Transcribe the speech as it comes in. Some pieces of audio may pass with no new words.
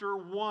chapter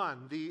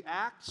 1, the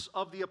Acts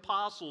of the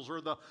Apostles,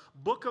 or the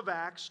book of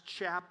Acts,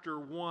 chapter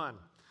 1.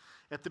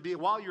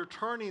 While you're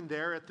turning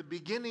there, at the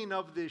beginning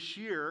of this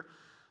year,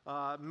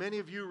 many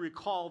of you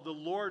recall the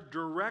Lord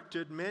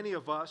directed many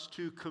of us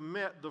to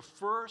commit the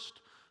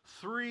first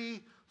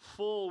 3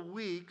 full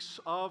weeks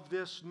of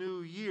this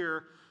new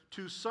year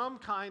to some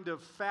kind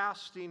of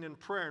fasting and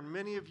prayer. And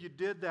many of you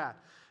did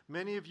that.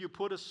 Many of you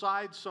put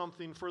aside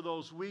something for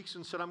those weeks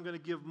and said, I'm going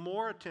to give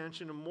more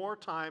attention and more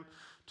time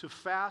to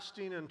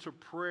fasting and to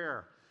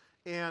prayer.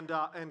 And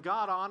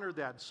God honored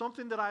that.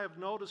 Something that I have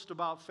noticed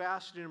about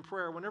fasting and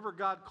prayer, whenever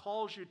God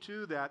calls you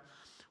to that,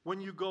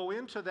 when you go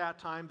into that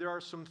time, there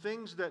are some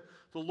things that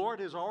the Lord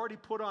has already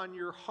put on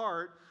your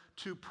heart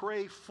to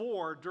pray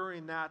for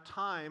during that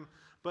time.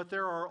 But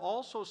there are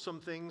also some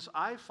things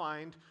I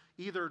find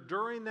either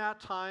during that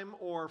time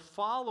or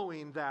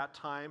following that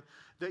time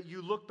that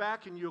you look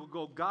back and you'll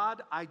go,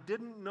 God, I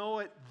didn't know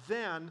it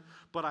then,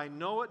 but I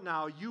know it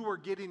now. You were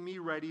getting me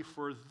ready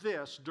for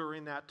this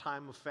during that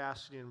time of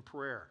fasting and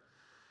prayer.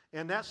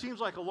 And that seems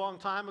like a long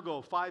time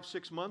ago,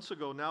 5-6 months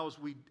ago now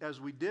as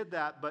we did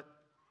that, but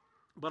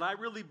I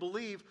really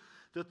believe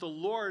that the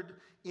Lord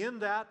in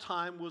that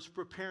time was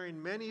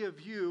preparing many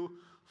of you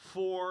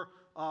for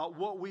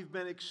what we've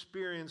been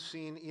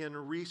experiencing in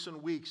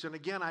recent weeks. And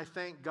again, I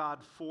thank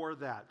God for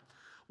that.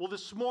 Well,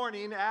 this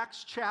morning,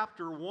 Acts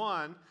chapter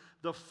 1,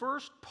 the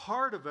first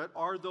part of it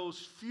are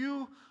those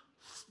few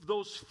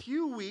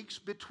weeks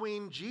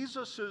between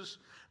Jesus'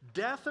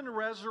 death and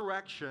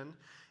resurrection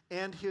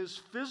and his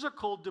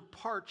physical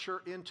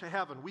departure into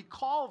heaven. We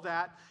call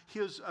that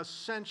his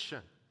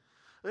ascension.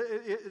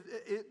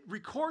 It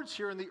records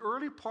here in the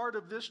early part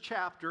of this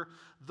chapter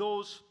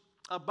those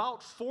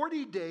about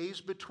 40 days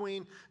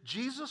between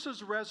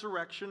Jesus'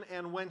 resurrection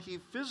and when he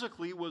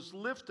physically was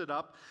lifted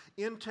up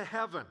into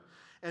heaven.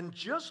 And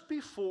just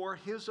before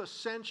his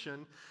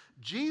ascension,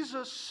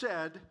 Jesus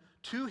said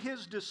to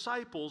his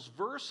disciples,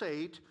 verse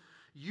 8,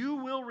 "You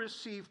will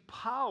receive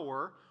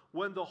power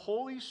when the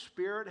Holy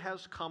Spirit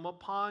has come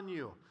upon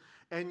you,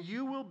 and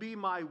you will be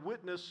my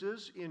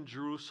witnesses in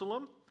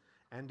Jerusalem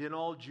and in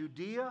all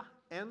Judea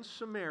and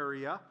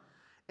Samaria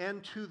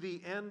and to the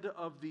end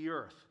of the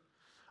earth."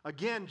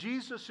 Again,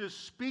 Jesus is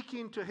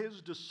speaking to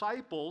his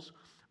disciples,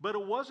 but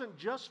it wasn't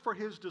just for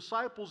his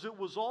disciples, it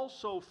was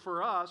also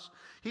for us.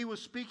 He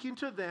was speaking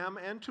to them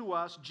and to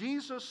us.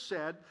 Jesus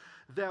said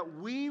that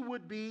we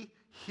would be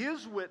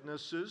his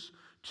witnesses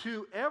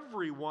to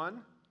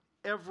everyone,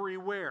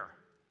 everywhere.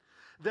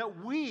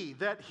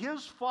 That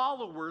his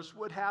followers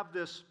would have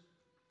this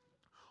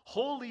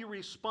holy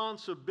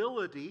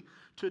responsibility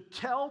to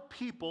tell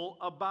people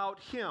about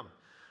him.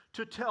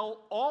 To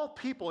tell all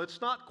people.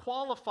 It's not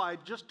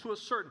qualified just to a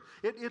certain.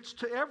 It's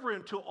to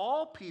everyone, to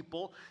all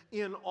people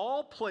in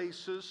all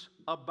places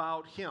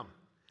about him.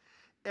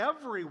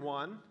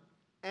 Everyone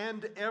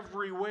and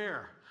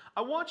everywhere.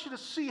 I want you to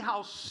see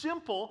how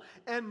simple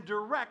and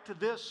direct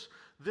this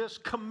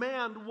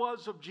command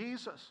was of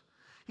Jesus.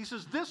 He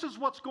says, this is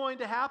what's going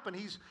to happen.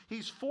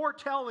 He's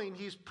foretelling,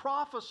 he's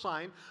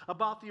prophesying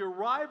about the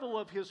arrival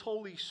of his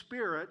Holy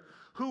Spirit,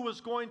 who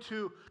was going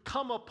to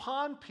come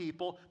upon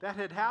people. That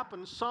had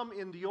happened some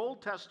in the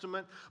Old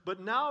Testament,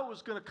 but now it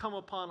was going to come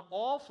upon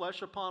all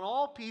flesh, upon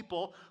all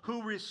people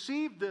who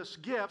received this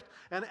gift,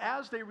 and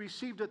as they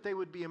received it, they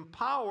would be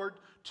empowered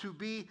to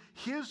be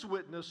his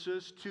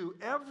witnesses to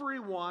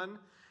everyone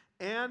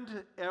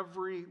and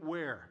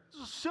everywhere.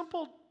 This is a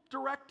simple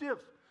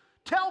directive.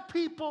 Tell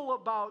people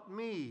about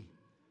me,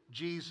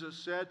 Jesus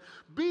said.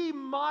 Be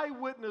my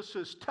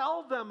witnesses.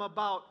 Tell them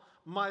about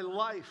my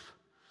life.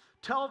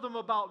 Tell them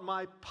about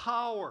my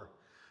power.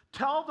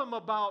 Tell them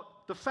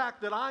about the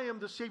fact that I am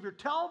the Savior.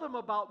 Tell them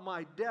about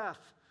my death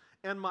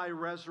and my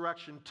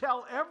resurrection.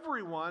 Tell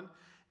everyone,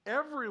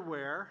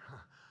 everywhere,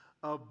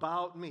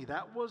 about me.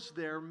 That was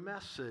their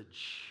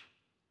message.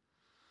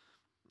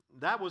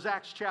 That was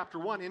Acts chapter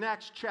 1. In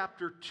Acts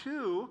chapter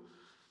 2,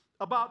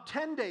 about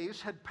 10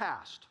 days had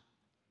passed.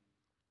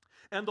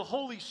 And the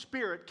Holy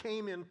Spirit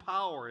came in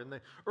power in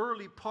the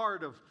early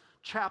part of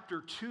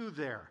chapter 2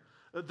 there.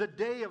 The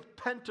day of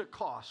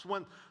Pentecost,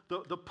 when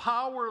the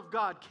power of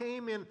God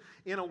came in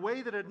a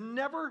way that had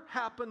never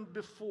happened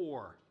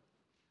before.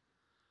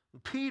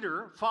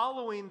 Peter,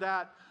 following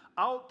that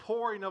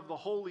outpouring of the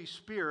Holy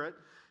Spirit,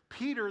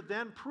 Peter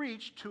then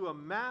preached to a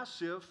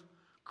massive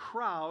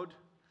crowd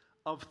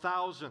of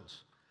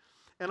thousands.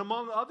 And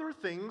among other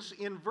things,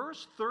 in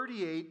verse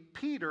 38,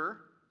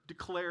 Peter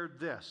declared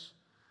this.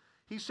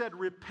 He said,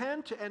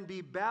 "Repent and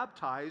be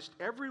baptized,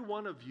 every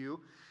one of you,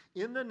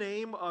 in the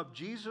name of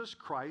Jesus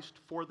Christ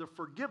for the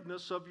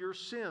forgiveness of your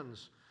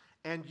sins,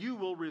 and you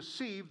will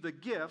receive the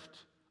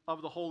gift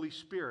of the Holy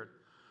Spirit."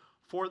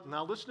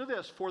 Now listen to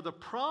this. "For the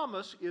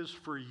promise is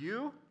for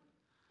you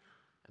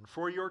and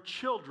for your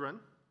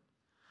children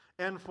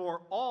and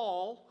for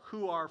all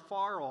who are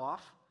far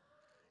off,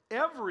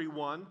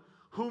 everyone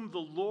whom the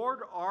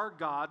Lord our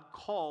God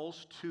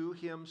calls to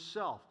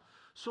himself."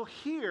 So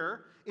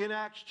here in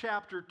Acts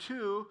chapter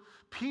 2,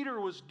 Peter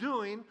was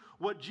doing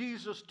what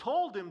Jesus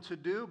told him to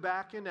do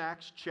back in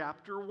Acts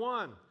chapter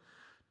 1.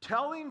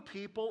 telling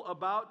people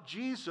about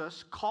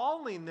Jesus,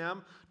 calling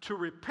them to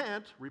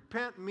repent.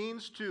 Repent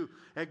means to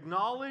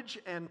acknowledge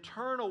and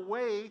turn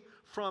away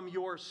from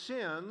your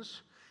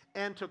sins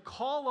and to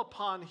call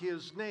upon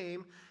His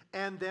name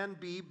and then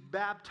be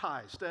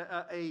baptized.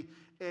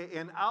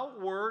 An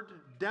outward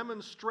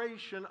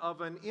demonstration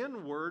of an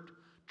inward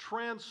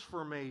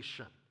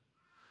transformation.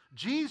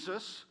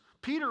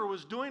 Peter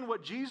was doing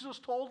what Jesus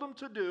told him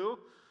to do,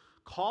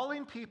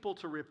 calling people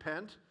to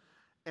repent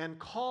and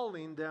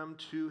calling them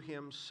to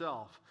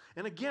himself.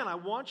 And again, I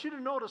want you to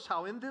notice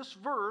how in this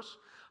verse,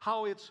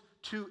 how it's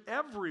to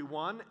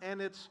everyone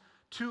and it's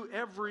to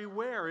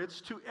everywhere.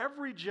 It's to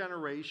every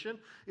generation.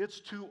 It's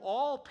to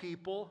all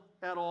people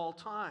at all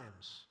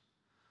times.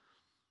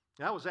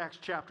 That was Acts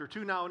chapter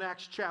 2. Now in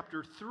Acts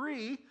chapter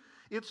 3,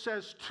 it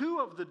says two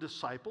of the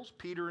disciples,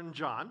 Peter and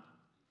John,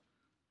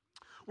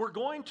 were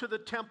going to the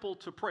temple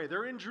to pray.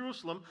 They're in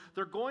Jerusalem.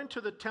 They're going to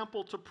the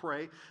temple to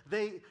pray.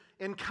 They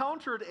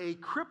encountered a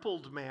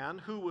crippled man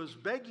who was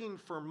begging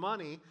for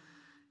money.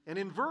 And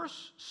in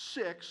verse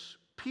 6,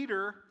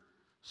 Peter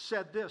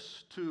said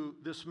this to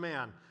this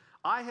man,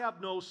 I have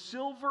no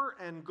silver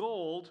and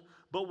gold,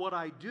 but what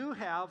I do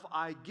have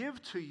I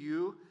give to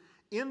you.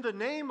 In the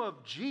name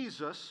of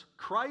Jesus,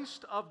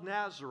 Christ of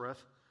Nazareth,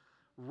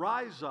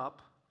 rise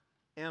up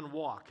and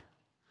walk.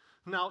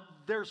 Now,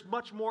 there's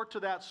much more to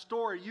that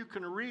story. You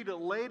can read it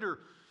later.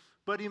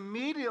 But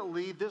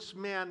immediately this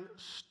man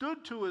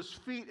stood to his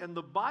feet, and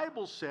the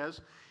Bible says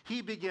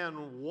he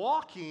began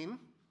walking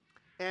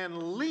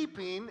and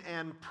leaping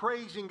and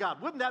praising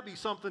God. Wouldn't that be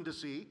something to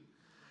see?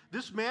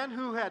 This man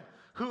who had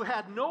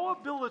no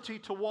ability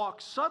to walk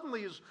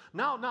suddenly is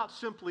now not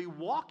simply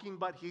walking,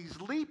 but he's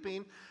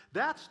leaping.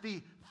 That's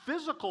the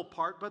physical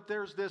part, but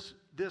there's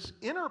this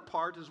inner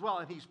part as well,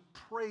 and he's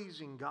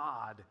praising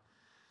God.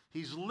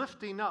 He's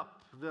lifting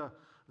up the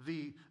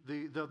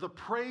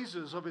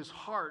praises of his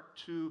heart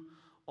to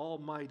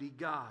Almighty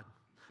God.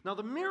 Now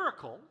the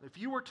miracle, if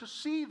you were to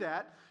see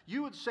that,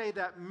 you would say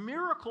that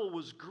miracle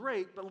was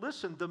great, but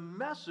listen, the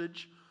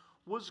message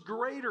was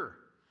greater.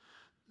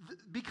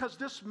 Because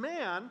this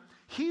man,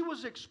 he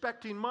was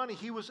expecting money.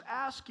 He was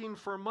asking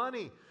for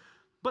money.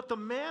 But the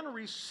man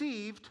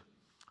received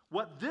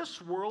what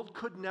this world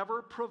could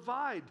never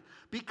provide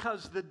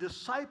because the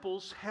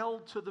disciples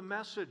held to the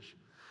message.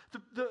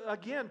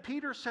 Again,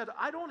 Peter said,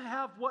 I don't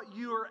have what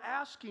you are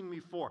asking me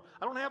for.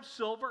 I don't have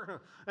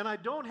silver and I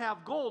don't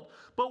have gold.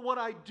 But what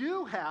I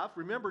do have,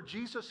 remember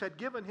Jesus had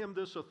given him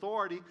this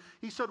authority.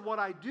 He said, what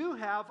I do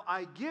have,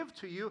 I give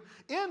to you.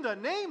 In the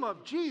name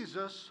of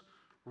Jesus,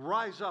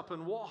 rise up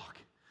and walk.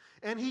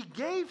 And he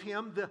gave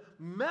him the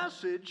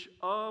message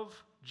of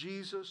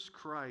Jesus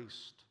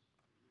Christ.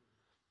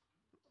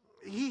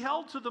 He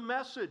held to the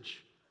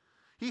message.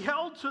 He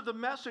held to the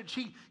message.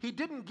 He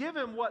didn't give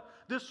him what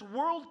this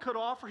world could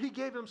offer. He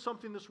gave him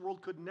something this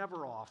world could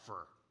never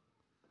offer.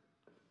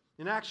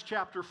 In Acts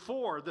chapter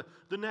 4,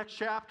 the next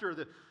chapter,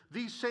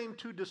 these same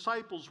two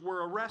disciples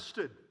were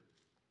arrested.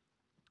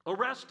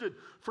 Arrested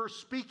for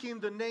speaking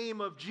the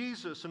name of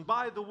Jesus. And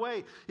by the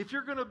way, if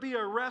you're going to be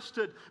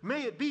arrested,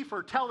 may it be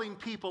for telling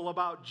people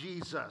about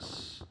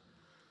Jesus.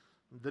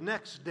 The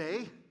next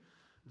day,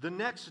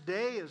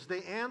 as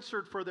they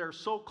answered for their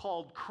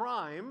so-called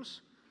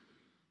crimes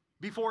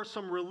before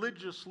some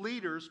religious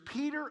leaders,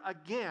 Peter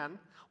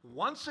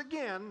once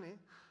again,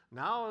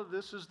 now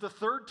this is the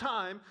third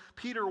time,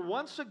 Peter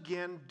once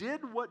again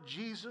did what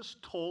Jesus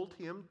told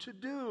him to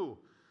do.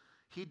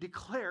 He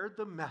declared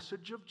the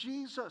message of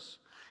Jesus.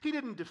 He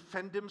didn't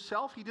defend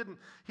himself. He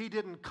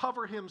didn't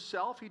cover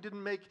himself. He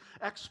didn't make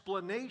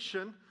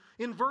explanation.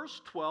 In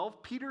verse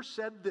 12, Peter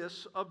said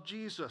this of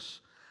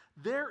Jesus,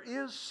 there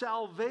is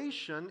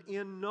salvation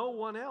in no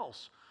one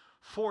else,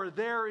 for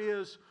there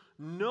is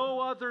no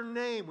other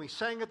name. We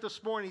sang it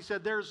this morning. He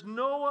said, there's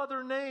no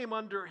other name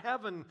under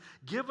heaven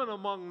given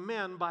among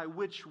men by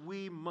which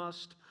we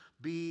must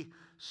be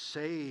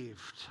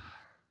saved.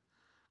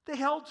 They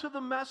held to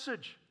the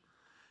message.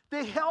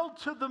 They held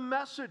to the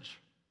message.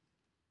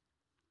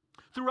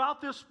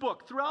 Throughout this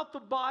book, throughout the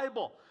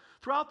Bible,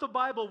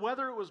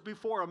 whether it was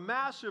before a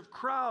massive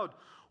crowd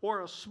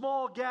or a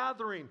small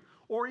gathering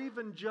or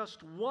even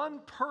just one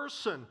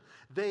person,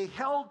 they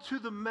held to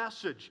the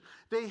message.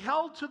 They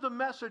held to the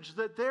message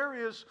that there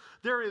is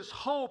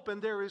hope and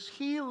there is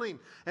healing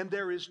and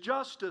there is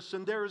justice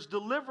and there is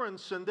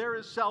deliverance and there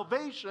is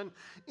salvation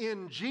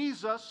in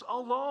Jesus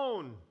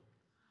alone.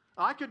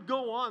 I could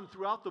go on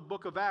throughout the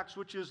book of Acts,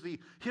 which is the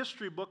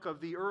history book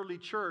of the early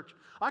church.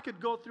 I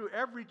could go through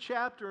every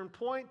chapter and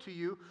point to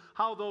you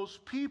how those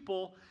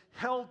people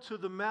held to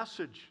the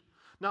message.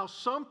 Now,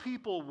 some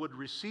people would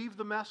receive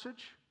the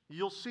message.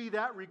 You'll see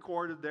that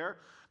recorded there.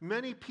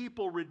 Many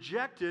people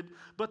rejected,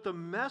 but the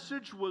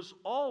message was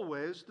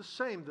always the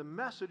same. The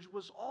message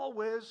was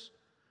always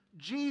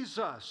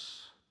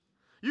Jesus.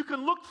 You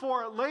can look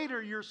for it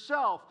later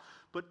yourself,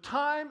 but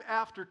time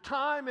after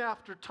time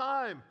after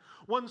time,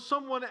 when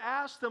someone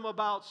asked them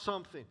about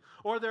something,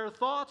 or their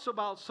thoughts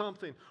about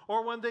something,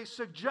 or when they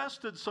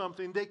suggested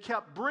something, they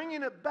kept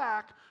bringing it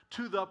back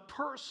to the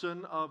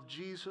person of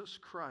Jesus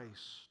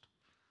Christ.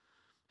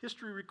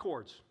 History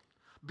records,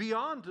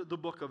 beyond the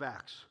book of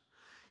Acts,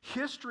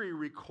 history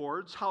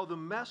records how the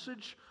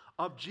message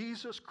of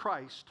Jesus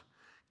Christ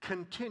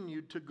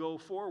continued to go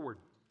forward.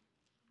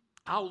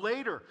 How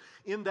later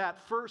in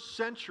that first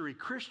century,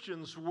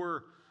 Christians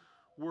were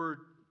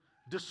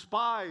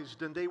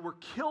despised and they were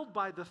killed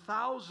by the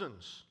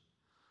thousands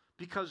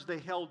because they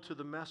held to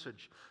the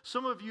message.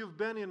 Some of you have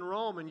been in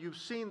Rome and you've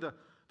seen the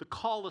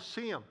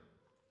Colosseum,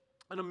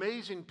 an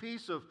amazing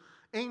piece of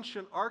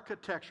ancient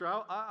architecture.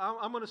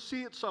 I'm going to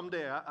see it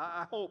someday,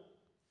 I hope.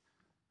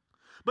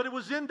 But it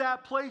was in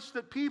that place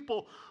that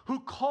people who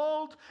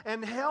called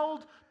on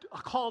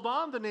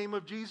the name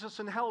of Jesus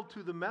and held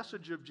to the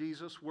message of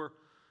Jesus were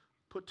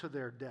put to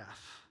their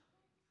death.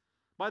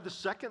 By the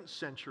 2nd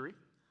century,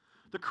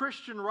 the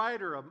Christian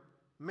writer, a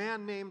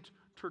man named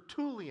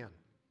Tertullian,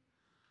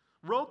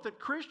 wrote that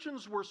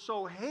Christians were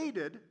so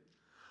hated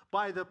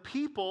by the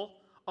people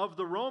of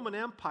the Roman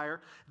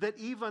Empire that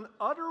even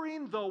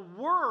uttering the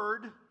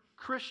word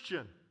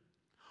Christian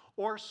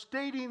or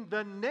stating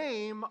the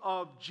name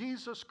of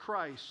Jesus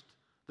Christ,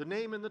 the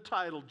name in the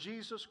title,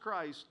 Jesus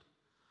Christ,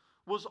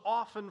 was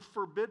often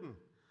forbidden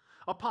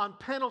upon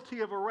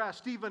penalty of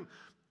arrest, even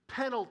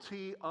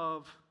penalty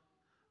of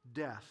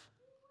death.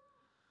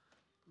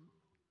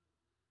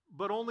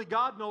 But only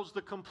God knows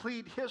the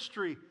complete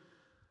history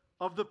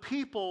of the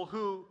people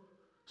who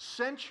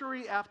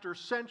century after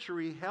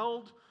century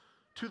held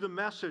to the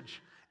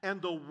message,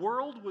 and the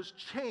world was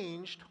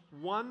changed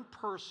one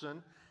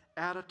person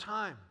at a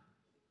time.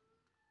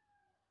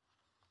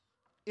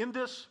 In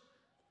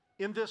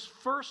this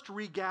first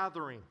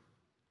regathering,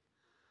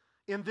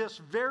 in this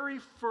very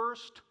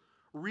first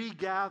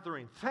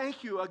regathering,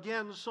 thank you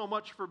again so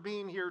much for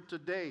being here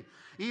today,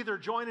 either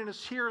joining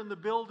us here in the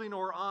building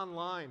or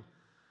online.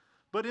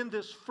 But in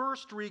this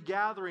first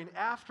regathering,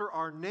 after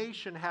our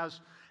nation has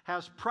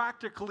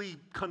practically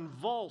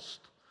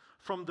convulsed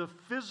from the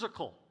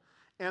physical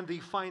and the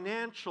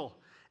financial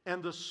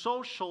and the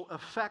social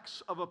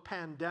effects of a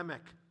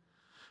pandemic,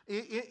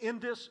 in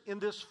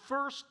this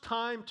first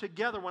time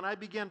together, when I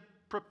began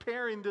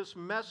preparing this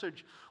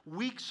message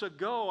weeks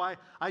ago,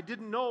 I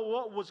didn't know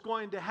what was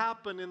going to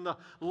happen in the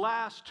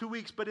last 2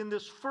 weeks, but in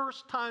this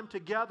first time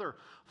together,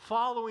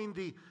 following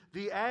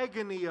the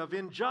agony of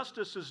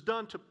injustices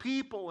done to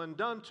people and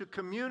done to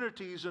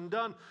communities and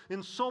done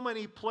in so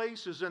many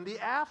places, and the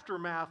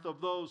aftermath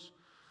of those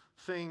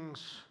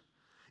things,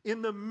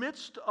 in the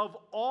midst of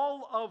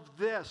all of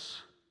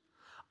this,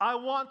 I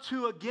want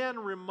to again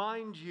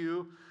remind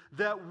you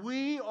that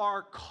we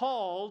are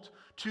called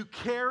to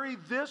carry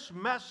this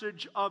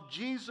message of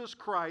Jesus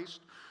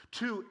Christ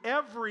to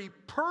every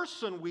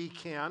person we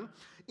can,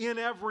 in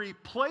every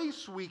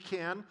place we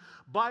can,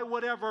 by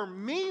whatever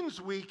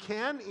means we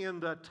can in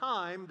the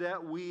time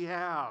that we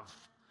have.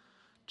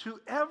 To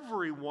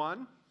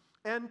everyone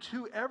and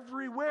to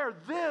everywhere.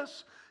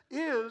 This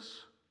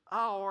is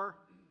our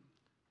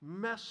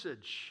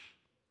message.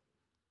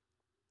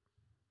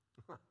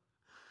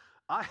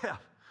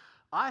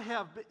 I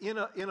have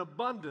in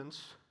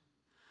abundance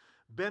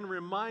been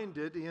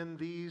reminded in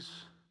these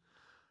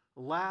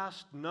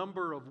last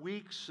number of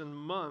weeks and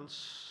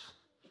months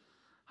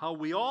how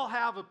we all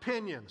have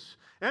opinions.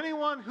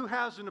 Anyone who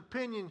has an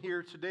opinion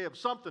here today of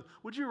something,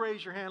 would you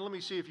raise your hand? Let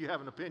me see if you have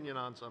an opinion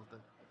on something.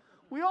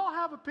 We all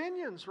have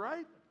opinions,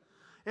 right?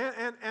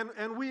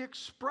 And we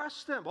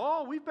express them.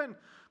 Oh, we've been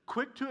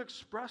quick to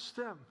express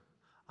them.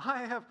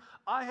 I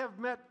have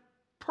met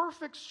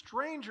perfect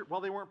strangers. Well,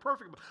 they weren't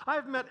perfect, but I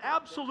have met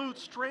absolute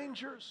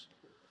strangers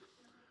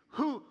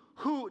who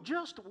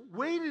just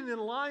waited in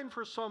line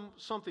for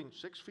something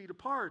 6 feet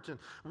apart and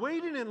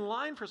waiting in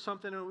line for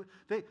something,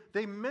 and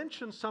they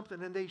mentioned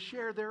something and they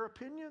share their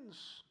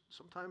opinions.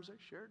 Sometimes I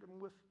shared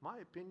them with my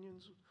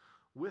opinions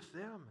with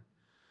them.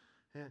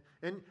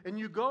 And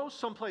you go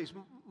someplace.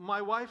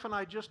 My wife and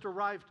I just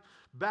arrived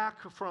back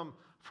from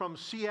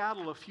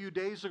Seattle a few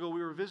days ago.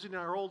 We were visiting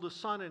our oldest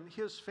son and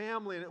his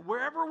family, and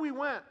wherever we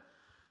went,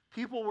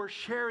 people were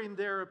sharing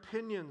their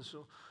opinions.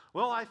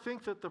 Well, I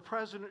think that the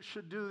president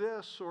should do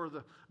this, or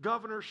the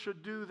governor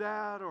should do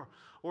that,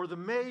 or the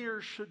mayor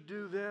should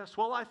do this.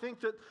 Well, I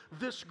think that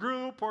this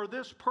group, or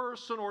this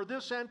person, or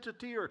this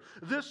entity, or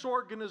this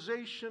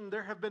organization,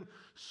 there have been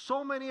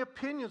so many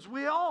opinions.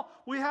 We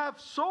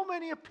have so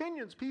many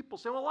opinions. People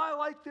say, well, I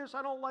like this,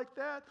 I don't like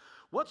that.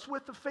 What's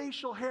with the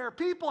facial hair?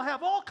 People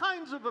have all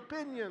kinds of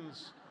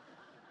opinions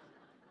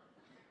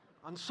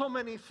on so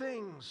many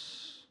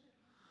things.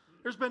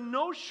 There's been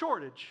no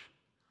shortage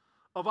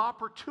of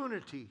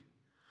opportunity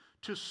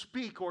to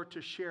speak or to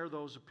share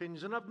those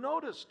opinions. And I've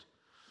noticed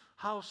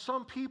how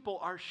some people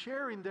are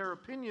sharing their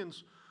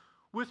opinions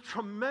with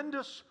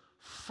tremendous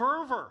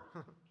fervor,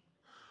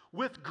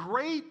 with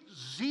great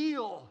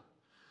zeal,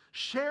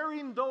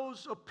 sharing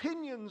those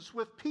opinions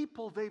with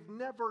people they've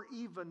never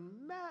even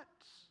met.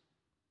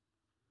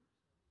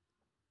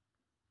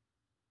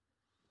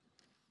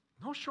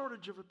 No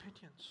shortage of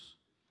opinions.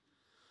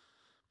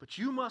 But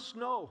you must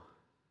know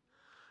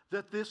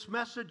that this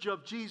message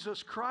of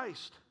Jesus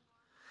Christ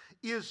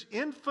is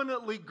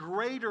infinitely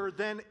greater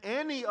than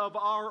any of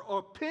our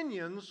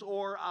opinions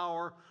or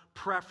our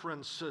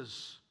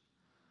preferences.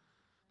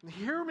 And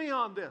hear me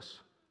on this.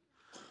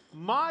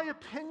 My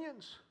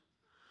opinions,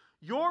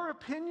 your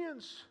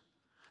opinions,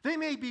 they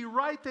may be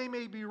right, they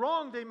may be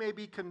wrong, they may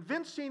be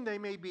convincing, they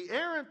may be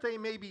errant, they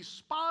may be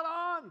spot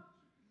on.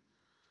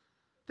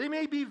 They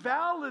may be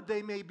valid,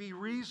 they may be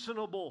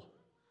reasonable.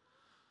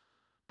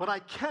 But I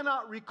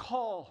cannot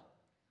recall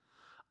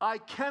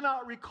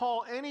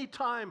any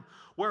time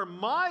where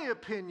my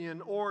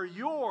opinion or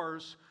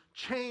yours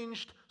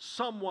changed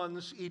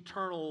someone's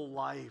eternal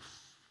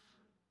life.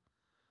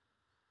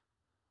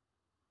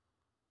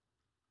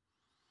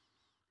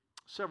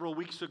 Several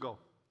weeks ago,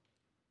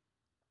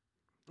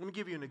 let me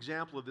give you an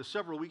example of this.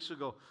 Several weeks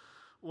ago,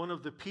 one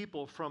of the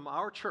people from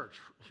our church,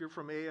 here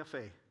from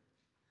AFA,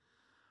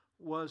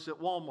 was at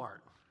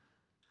Walmart.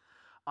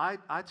 I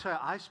tell you,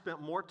 I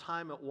spent more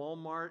time at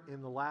Walmart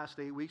in the last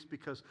 8 weeks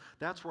because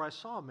that's where I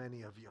saw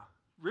many of you.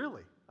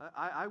 Really.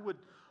 I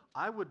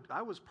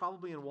was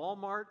probably in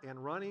Walmart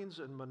and Runnings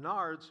and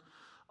Menards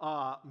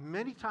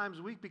many times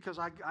a week because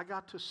I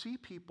got to see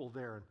people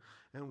there.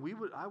 And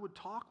I would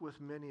talk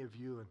with many of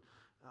you. And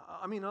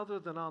other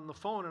than on the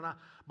phone.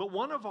 But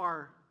one of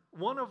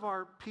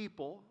our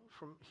people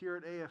from here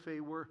at AFA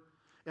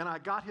and I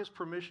got his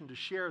permission to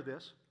share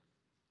this.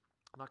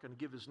 I'm not going to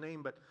give his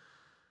name,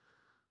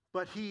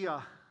 but he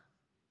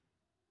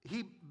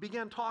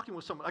began talking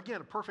with someone,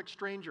 again, a perfect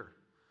stranger.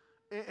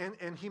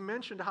 And he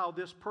mentioned how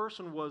this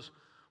person was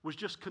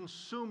just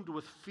consumed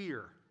with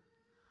fear.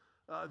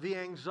 The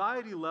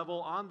anxiety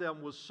level on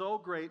them was so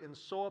great and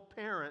so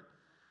apparent,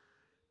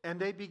 and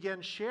they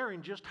began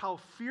sharing just how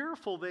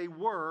fearful they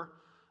were,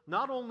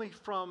 not only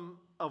from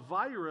a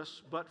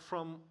virus, but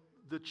from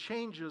the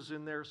changes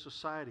in their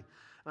society.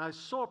 And I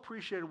so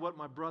appreciated what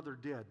my brother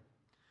did.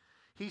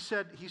 He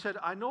said,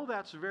 I know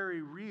that's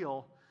very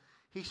real.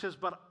 He says,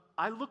 but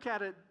I look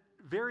at it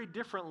very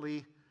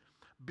differently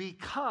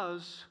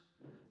because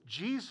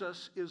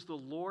Jesus is the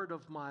Lord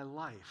of my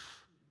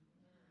life.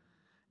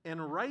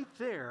 And right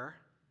there,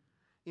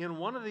 in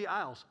one of the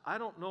aisles, I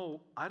don't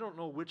know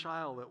which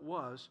aisle it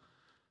was.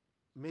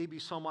 Maybe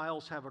some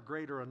aisles have a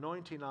greater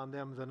anointing on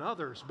them than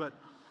others, but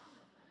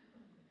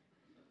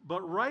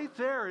right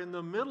there in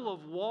the middle of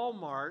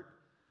Walmart,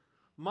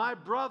 my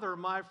brother,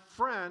 my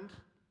friend,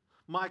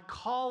 my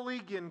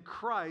colleague in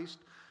Christ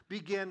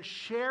began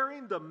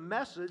sharing the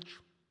message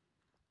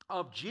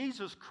of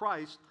Jesus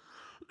Christ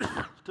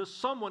to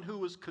someone who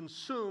was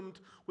consumed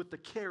with the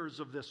cares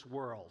of this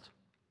world.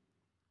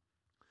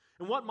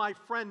 And what my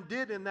friend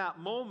did in that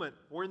moment,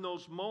 or in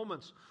those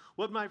moments,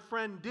 what my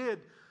friend did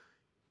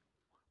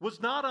was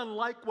not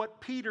unlike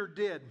what Peter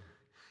did.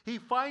 He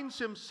finds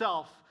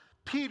himself,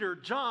 Peter,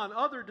 John,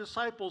 other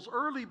disciples,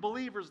 early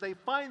believers, they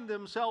find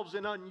themselves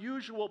in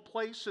unusual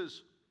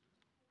places.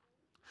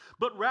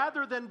 But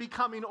rather than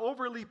becoming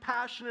overly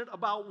passionate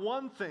about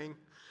one thing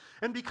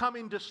and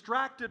becoming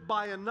distracted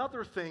by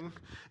another thing,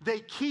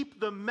 they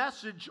keep the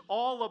message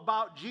all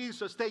about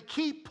Jesus. They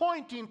keep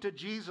pointing to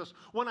Jesus.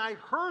 When I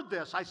heard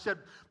this, I said,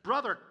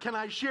 brother, can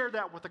I share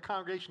that with the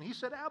congregation? He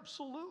said,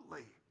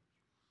 absolutely.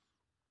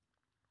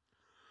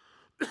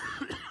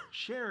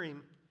 Sharing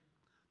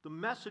the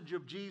message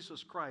of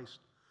Jesus Christ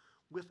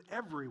with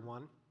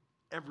everyone,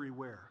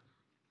 everywhere.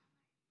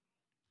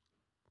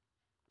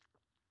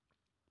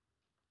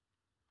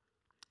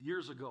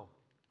 Years ago,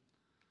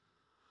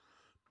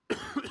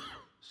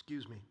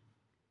 excuse me,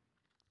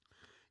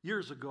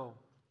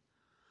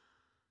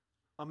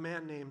 a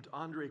man named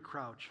Andre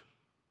Crouch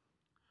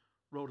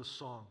wrote a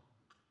song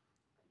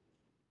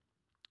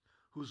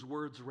whose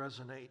words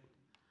resonate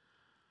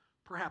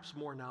perhaps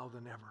more now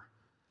than ever.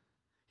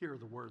 Here are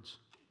the words.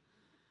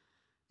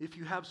 If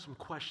you have some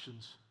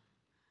questions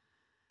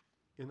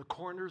in the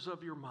corners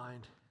of your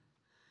mind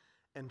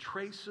and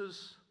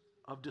traces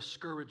of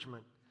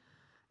discouragement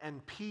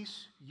and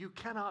peace you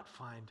cannot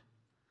find,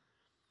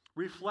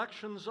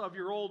 reflections of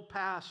your old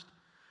past,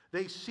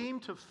 they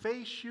seem to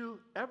face you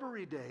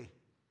every day.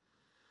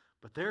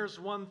 But there's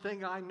one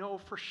thing I know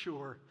for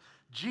sure.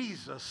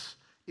 Jesus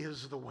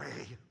is the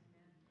way.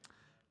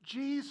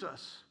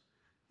 Jesus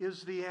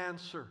is the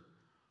answer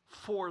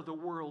for the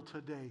world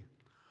today.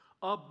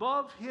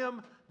 Above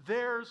him,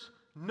 there's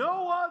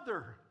no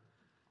other.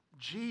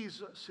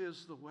 Jesus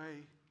is the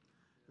way.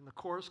 And the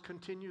chorus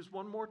continues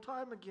one more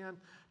time again.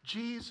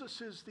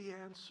 Jesus is the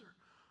answer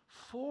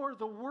for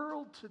the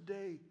world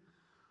today.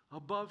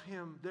 Above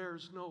him,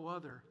 there's no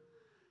other.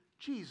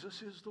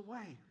 Jesus is the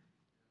way.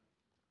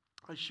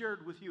 I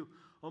shared with you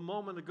a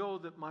moment ago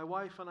that my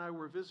wife and I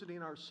were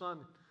visiting our son.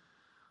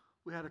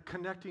 We had a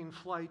connecting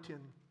flight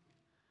in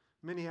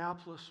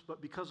Minneapolis,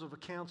 but because of a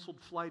canceled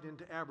flight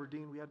into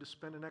Aberdeen, we had to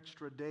spend an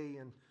extra day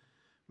in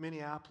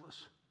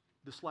Minneapolis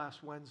this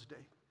last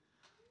Wednesday,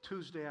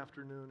 Tuesday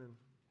afternoon and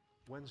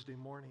Wednesday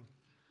morning.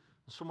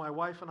 So my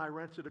wife and I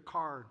rented a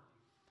car.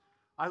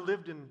 I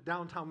lived in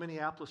downtown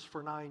Minneapolis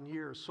for 9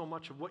 years. So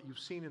much of what you've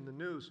seen in the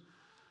news,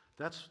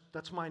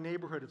 that's my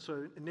neighborhood. It's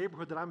a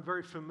neighborhood that I'm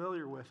very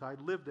familiar with. I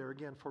lived there,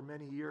 again, for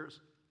many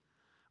years.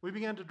 We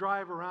began to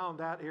drive around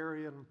that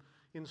area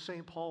in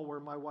St. Paul where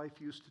my wife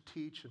used to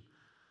teach.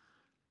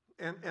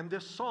 And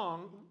this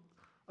song,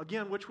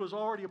 again, which was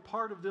already a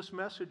part of this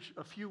message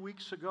a few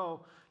weeks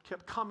ago,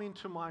 kept coming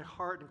to my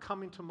heart and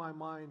coming to my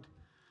mind.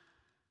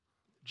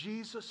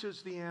 Jesus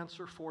is the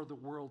answer for the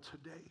world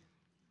today.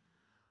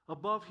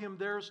 Above him,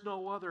 there's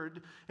no other.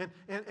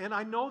 And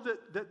I know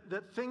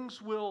that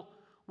things will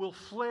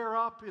flare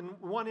up in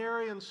one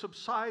area and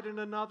subside in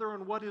another,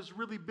 and what is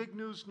really big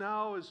news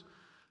now is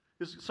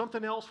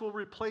something else will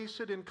replace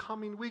it in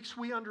coming weeks.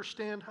 We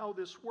understand how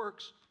this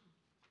works.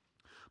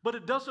 But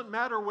it doesn't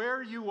matter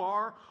where you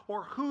are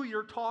or who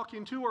you're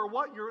talking to or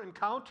what you're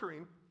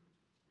encountering.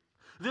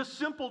 This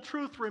simple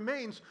truth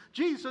remains: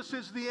 Jesus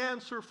is the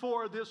answer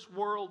for this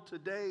world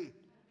today.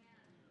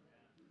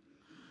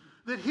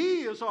 That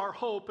he is our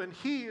hope and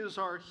he is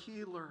our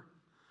healer.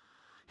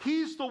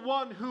 He's the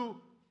one who,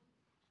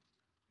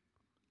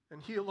 and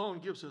he alone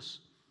gives us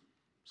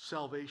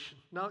salvation.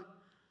 Now,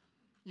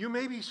 you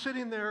may be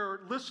sitting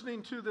there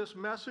listening to this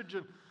message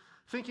and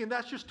thinking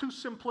that's just too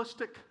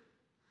simplistic.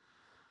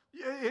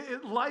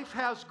 Life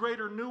has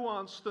greater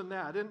nuance than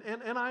that.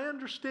 And I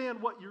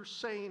understand what you're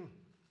saying.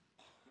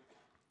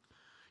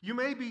 You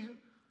may be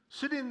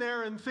sitting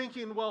there and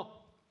thinking,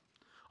 well,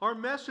 our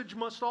message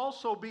must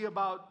also be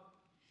about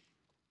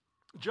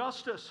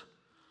justice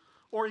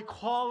or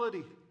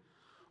equality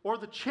or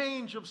the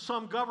change of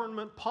some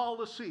government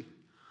policy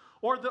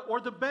or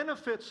the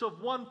benefits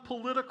of one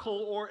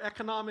political or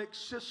economic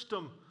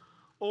system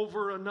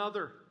over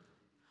another.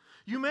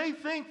 You may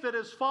think that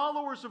as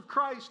followers of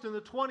Christ in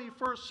the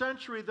 21st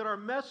century that our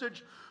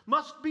message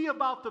must be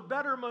about the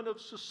betterment of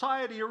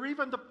society or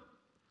even the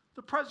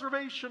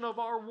preservation of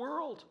our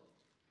world.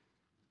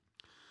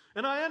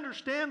 And I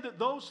understand that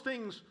those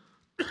things,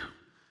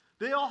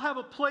 they all have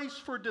a place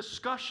for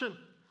discussion,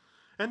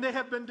 and they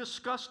have been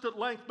discussed at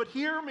length. But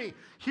hear me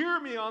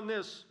on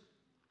this.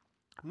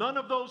 None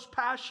of those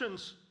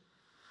passions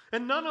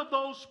and none of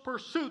those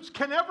pursuits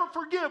can ever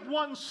forgive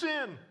one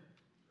sin.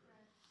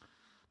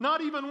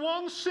 Not even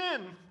one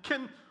sin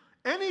can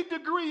any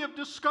degree of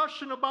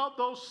discussion about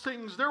those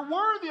things. They're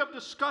worthy of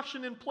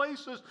discussion in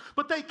places,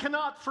 but they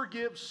cannot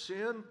forgive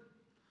sin.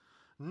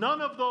 None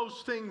of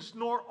those things,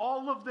 nor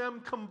all of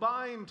them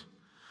combined,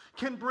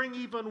 can bring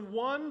even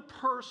one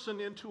person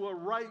into a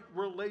right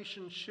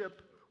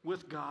relationship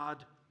with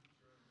God.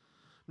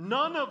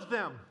 None of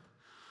them,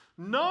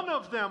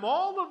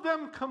 all of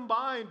them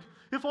combined,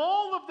 if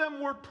all of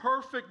them were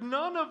perfect,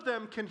 none of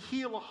them can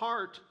heal a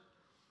heart,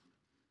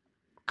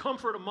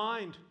 comfort a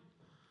mind,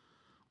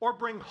 or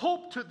bring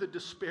hope to the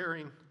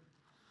despairing.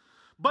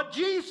 But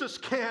Jesus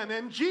can,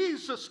 and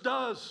Jesus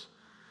does.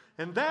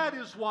 And that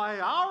is why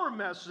our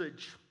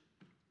message,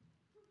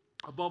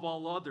 above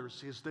all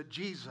others, is that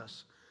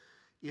Jesus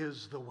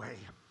is the way.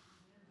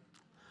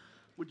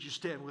 Would you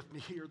stand with me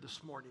here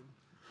this morning?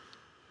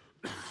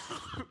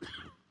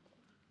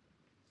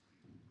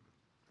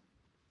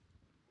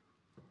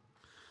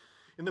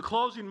 In the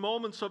closing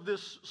moments of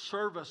this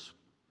service,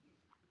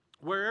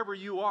 wherever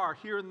you are,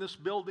 here in this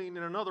building,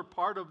 in another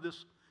part of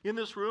this, in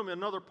this room, in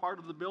another part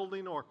of the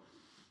building, or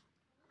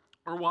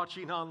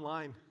watching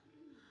online,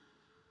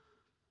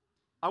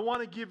 I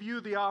want to give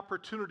you the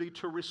opportunity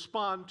to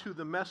respond to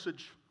the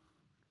message.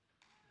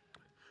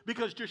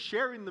 Because just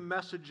sharing the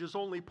message is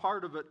only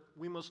part of it.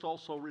 We must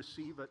also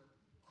receive it.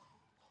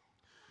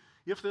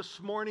 If this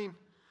morning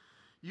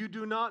you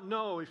do not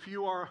know if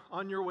you are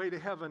on your way to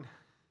heaven,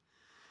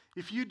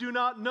 if you do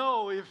not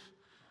know if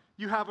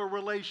you have a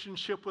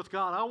relationship with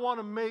God, I want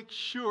to make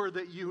sure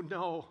that you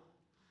know.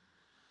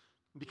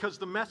 Because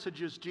the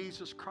message is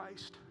Jesus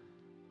Christ.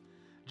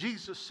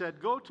 Jesus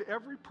said, go to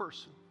every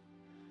person,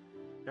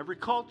 every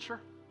culture,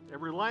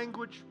 every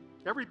language,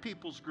 every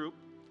people's group.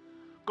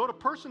 Go to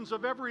persons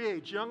of every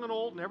age, young and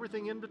old, and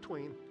everything in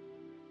between.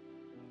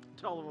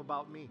 Tell them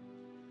about me.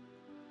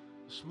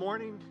 This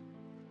morning,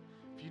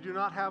 if you do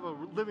not have a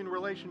living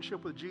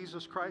relationship with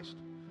Jesus Christ,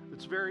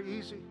 it's very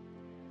easy.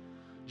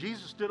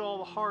 Jesus did all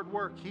the hard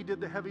work. He did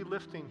the heavy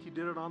lifting. He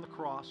did it on the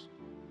cross.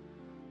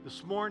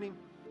 This morning,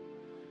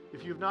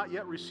 if you've not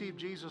yet received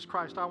Jesus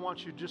Christ, I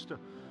want you just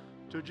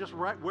to just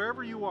right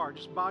wherever you are,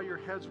 just bow your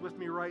heads with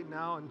me right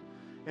now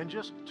and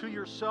just to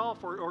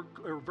yourself or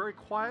very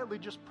quietly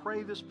just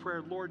pray this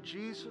prayer. Lord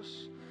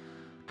Jesus,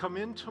 come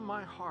into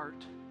my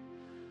heart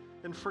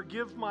and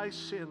forgive my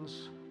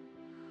sins.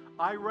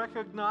 I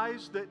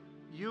recognize that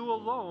you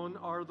alone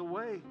are the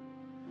way,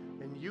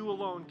 and you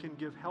alone can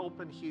give help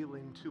and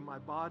healing to my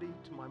body,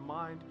 to my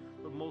mind,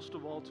 but most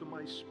of all to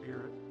my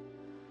spirit.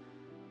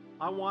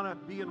 I want to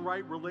be in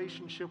right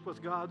relationship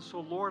with God.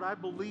 So Lord, I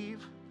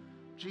believe,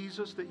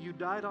 Jesus, that you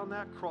died on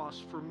that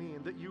cross for me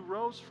and that you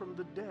rose from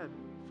the dead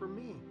for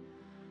me.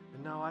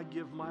 And now I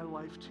give my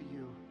life to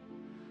you.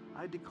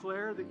 I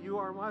declare that you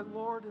are my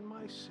Lord and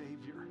my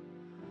Savior.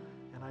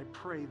 And I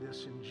pray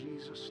this in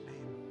Jesus'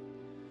 name.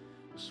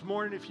 This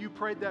morning, if you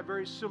prayed that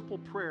very simple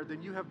prayer,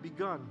 then you have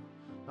begun,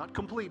 not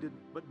completed,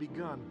 but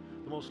begun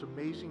the most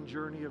amazing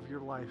journey of your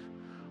life.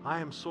 I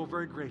am so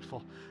very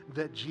grateful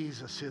that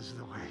Jesus is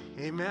the way.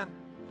 Amen.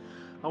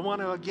 I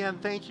want to again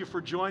thank you for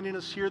joining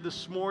us here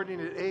this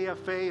morning at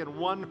AFA in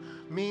one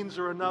means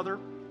or another.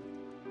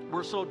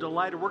 We're so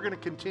delighted. We're going to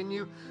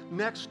continue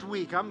next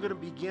week. I'm going to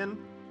begin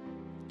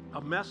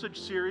a message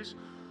series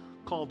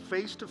called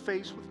Face to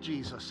Face with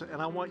Jesus,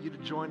 and I want you to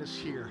join us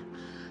here.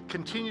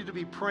 Continue to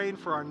be praying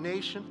for our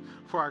nation,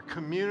 for our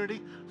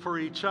community, for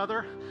each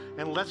other,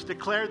 and let's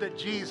declare that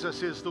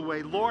Jesus is the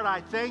way. Lord, I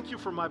thank you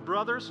for my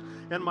brothers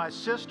and my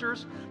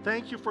sisters.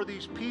 Thank you for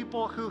these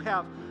people who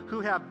have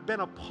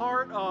been a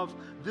part of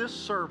this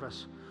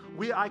service.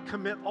 I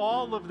commit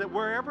all of them,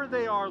 wherever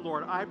they are,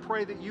 Lord, I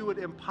pray that you would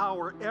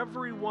empower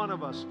every one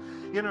of us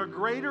in a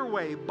greater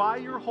way by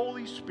your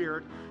Holy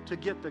Spirit to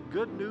get the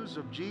good news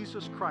of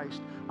Jesus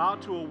Christ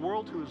out to a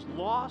world who is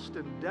lost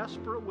and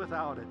desperate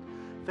without it.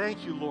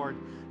 Thank you, Lord.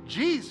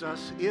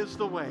 Jesus is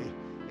the way.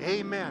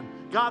 Amen.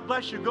 God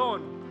bless you. Go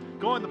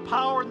in the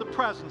power and the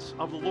presence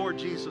of the Lord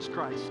Jesus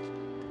Christ.